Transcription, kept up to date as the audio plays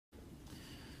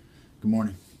Good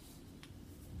morning.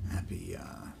 Happy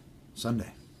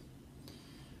Sunday.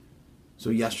 So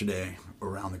yesterday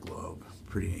around the globe,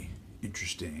 pretty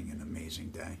interesting and amazing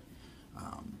day.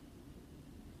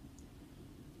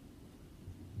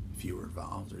 If you were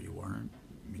involved or you weren't,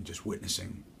 I mean, just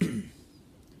witnessing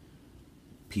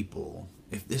people.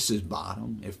 If this is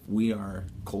bottom, if we are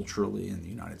culturally in the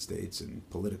United States and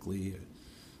politically,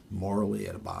 morally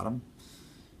at a bottom,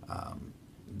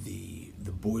 the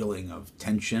boiling of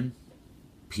tension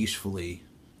peacefully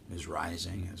is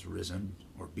rising, has risen,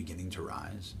 or beginning to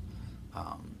rise.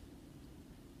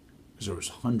 There was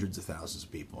hundreds of thousands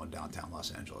of people in downtown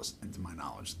Los Angeles, and to my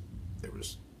knowledge, there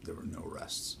were no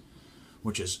arrests,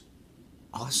 which is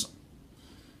awesome.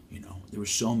 You know, there were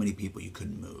so many people you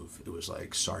couldn't move. It was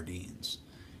like sardines,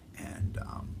 and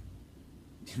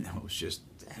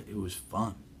it was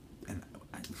fun, and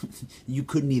you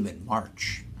couldn't even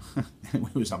march.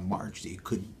 It was a march that you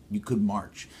could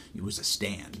march. It was a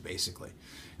stand basically,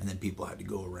 and then people had to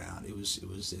go around. It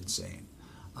was insane.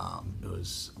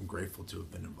 I'm grateful to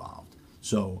have been involved.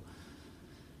 So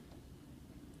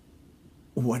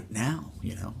what now?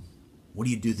 What do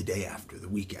you do the day after, the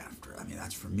week after? I mean,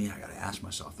 that's for me. I got to ask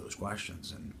myself those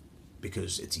questions, and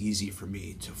because it's easy for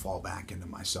me to fall back into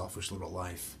my selfish little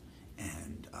life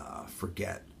and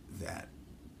forget that,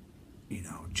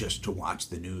 just to watch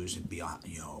the news and be,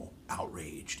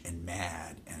 outraged and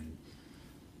mad. And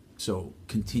so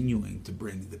continuing to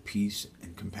bring the peace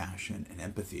and compassion and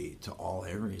empathy to all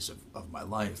areas of my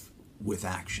life with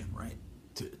action, right?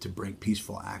 To bring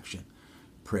peaceful action,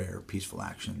 prayer, peaceful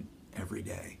action every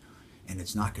day. And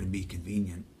it's not going to be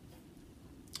convenient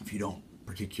if you don't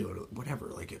particularly, whatever,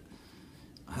 like it,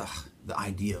 the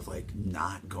idea of like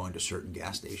not going to certain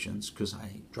gas stations because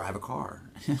I drive a car.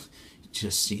 It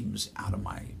just seems out of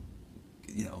my,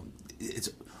 it's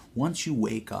once you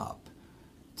wake up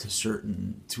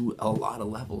to a lot of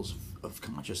levels of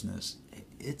consciousness,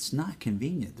 it's not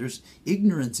convenient.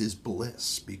 Ignorance is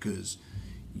bliss because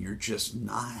you're just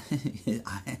not.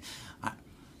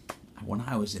 When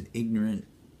I was an ignorant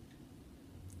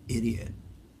idiot,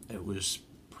 it was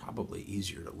probably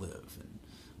easier to live. And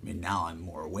I mean, now I'm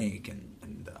more awake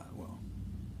and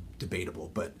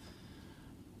debatable, but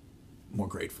more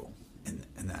grateful.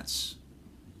 And that's,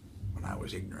 when I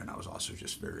was ignorant, I was also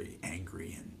just very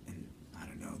angry and I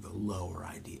don't know, the lower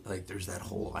idea. Like there's that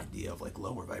whole idea of like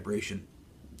lower vibration.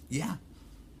 Yeah.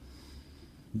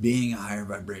 Being a higher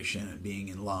vibration and being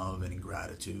in love and in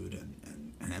gratitude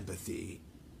and empathy,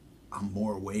 I'm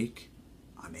more awake.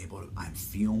 I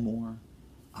feel more.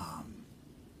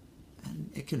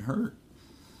 And it can hurt.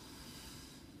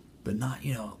 But not,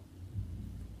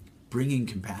 bringing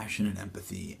compassion and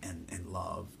empathy and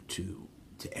love to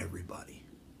everybody.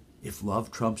 If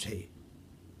love trumps hate,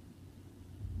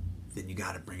 then you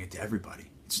got to bring it to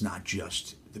everybody. It's not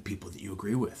just the people that you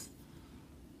agree with.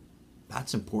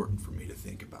 That's important for me to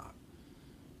think about.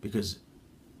 Because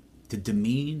to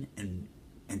demean and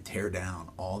tear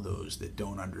down all those that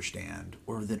don't understand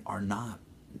or that are not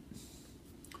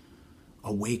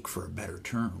awake, for a better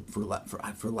term, for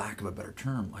lack of a better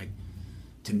term, like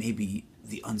to maybe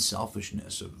the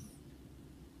unselfishness of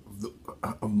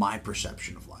my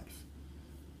perception of life,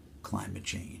 climate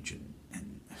change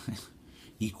and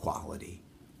equality.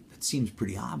 That seems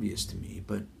pretty obvious to me,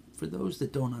 but for those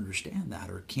that don't understand that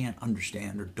or can't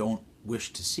understand or don't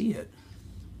wish to see it,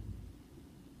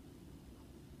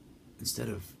 instead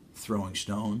of throwing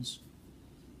stones,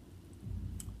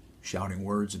 shouting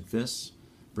words and fists,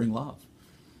 bring love,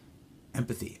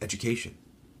 empathy, education.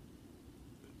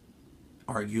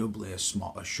 Arguably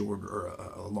a shorter or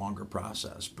a longer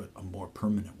process, but a more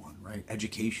permanent one, right?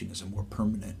 Education is a more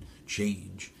permanent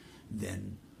change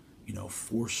than,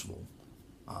 forceful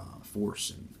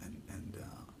force and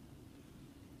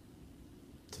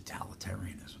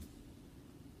totalitarianism.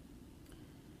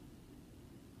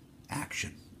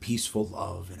 Action, peaceful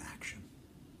love and action,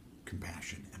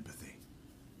 compassion, empathy.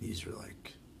 These are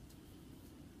like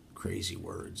crazy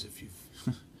words. If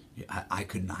you've, I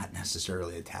could not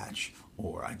necessarily attach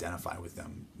or identify with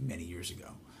them many years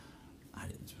ago.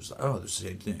 It was like, oh, the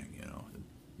same thing,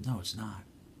 No, it's not.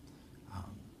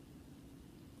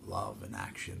 Love and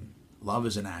action. Love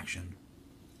is an action.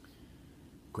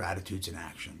 Gratitude's an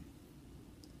action.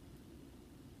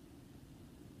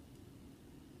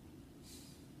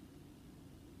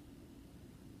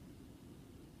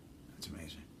 That's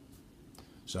amazing.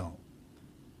 So,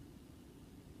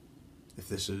 if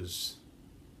this is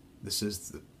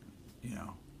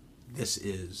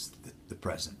the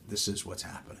present. This is what's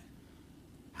happening.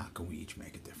 How can we each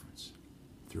make a difference?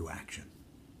 Through action.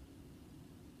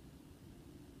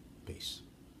 Peace.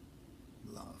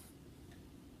 Love.